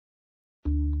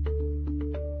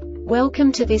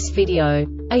Welcome to this video.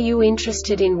 Are you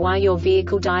interested in why your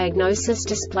vehicle diagnosis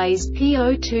displays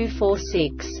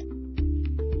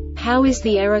P0246? How is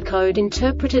the error code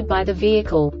interpreted by the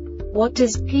vehicle? What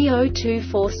does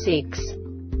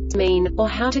P0246 mean, or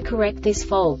how to correct this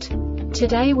fault?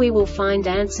 Today we will find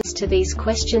answers to these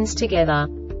questions together.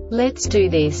 Let's do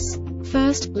this.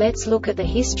 First, let's look at the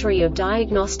history of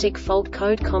diagnostic fault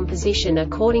code composition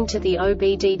according to the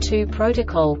OBD2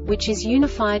 protocol, which is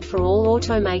unified for all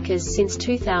automakers since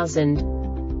 2000.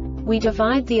 We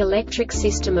divide the electric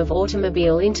system of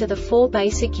automobile into the four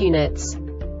basic units: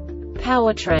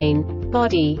 powertrain,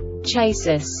 body,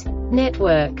 chassis,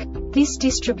 network. This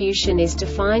distribution is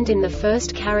defined in the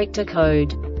first character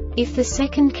code. If the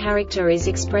second character is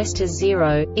expressed as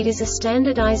 0, it is a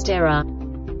standardized error.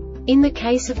 In the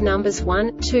case of numbers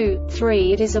 1, 2,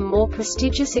 3, it is a more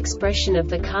prestigious expression of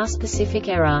the car-specific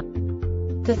error.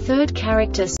 The third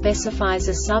character specifies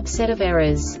a subset of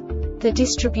errors. The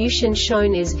distribution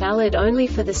shown is valid only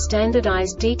for the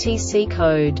standardized DTC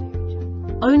code.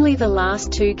 Only the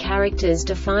last two characters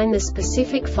define the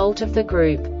specific fault of the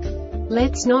group.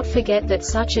 Let's not forget that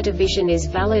such a division is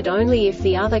valid only if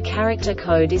the other character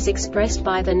code is expressed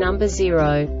by the number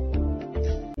 0.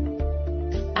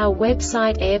 Our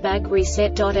website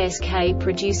airbagreset.sk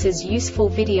produces useful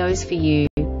videos for you.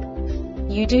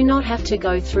 You do not have to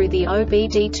go through the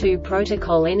OBD2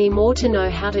 protocol anymore to know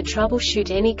how to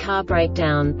troubleshoot any car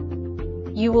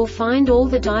breakdown. You will find all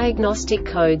the diagnostic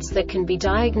codes that can be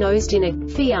diagnosed in a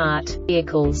Fiat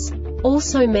vehicles.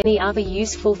 Also many other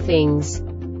useful things.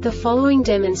 The following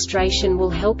demonstration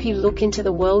will help you look into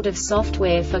the world of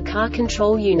software for car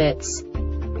control units.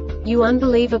 You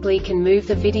unbelievably can move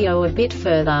the video a bit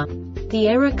further. The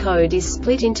error code is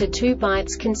split into 2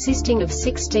 bytes consisting of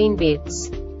 16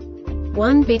 bits.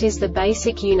 1 bit is the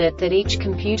basic unit that each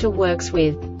computer works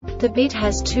with. The bit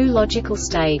has 2 logical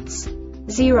states: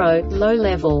 0, low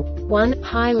level, 1,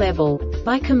 high level.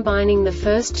 By combining the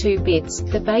first 2 bits,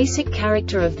 the basic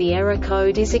character of the error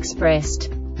code is expressed.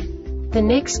 The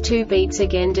next 2 beats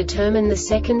again determine the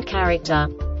second character.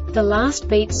 The last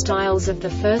beat styles of the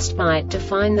first byte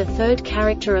define the third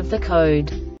character of the code.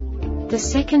 The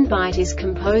second byte is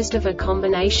composed of a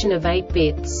combination of 8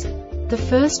 bits. The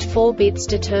first 4 bits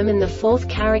determine the fourth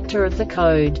character of the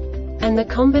code. And the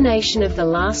combination of the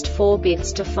last 4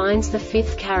 bits defines the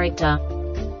fifth character.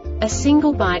 A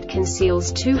single byte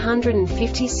conceals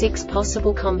 256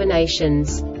 possible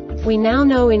combinations. We now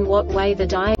know in what way the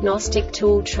diagnostic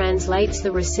tool translates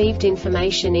the received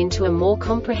information into a more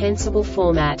comprehensible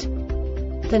format.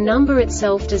 The number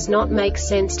itself does not make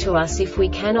sense to us if we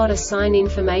cannot assign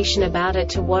information about it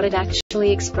to what it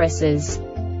actually expresses.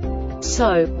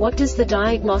 So, what does the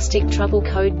Diagnostic Trouble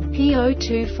Code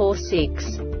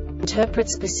P0246 interpret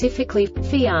specifically for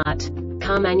Fiat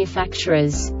car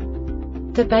manufacturers?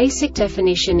 The basic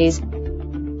definition is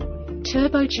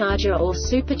Turbocharger or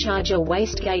Supercharger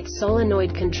Wastegate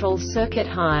Solenoid Control Circuit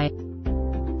High.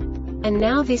 And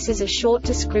now this is a short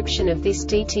description of this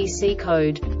DTC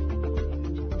code.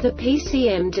 The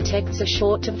PCM detects a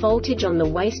short to voltage on the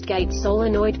Wastegate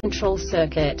Solenoid Control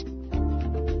Circuit.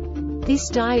 This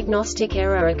diagnostic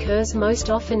error occurs most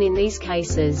often in these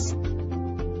cases: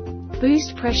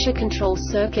 boost pressure control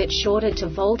circuit shorted to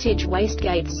voltage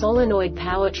Wastegate Solenoid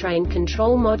Powertrain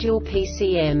Control Module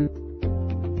PCM.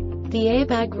 The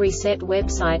Airbag Reset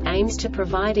website aims to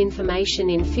provide information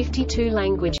in 52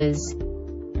 languages.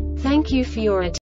 Thank you for your attention.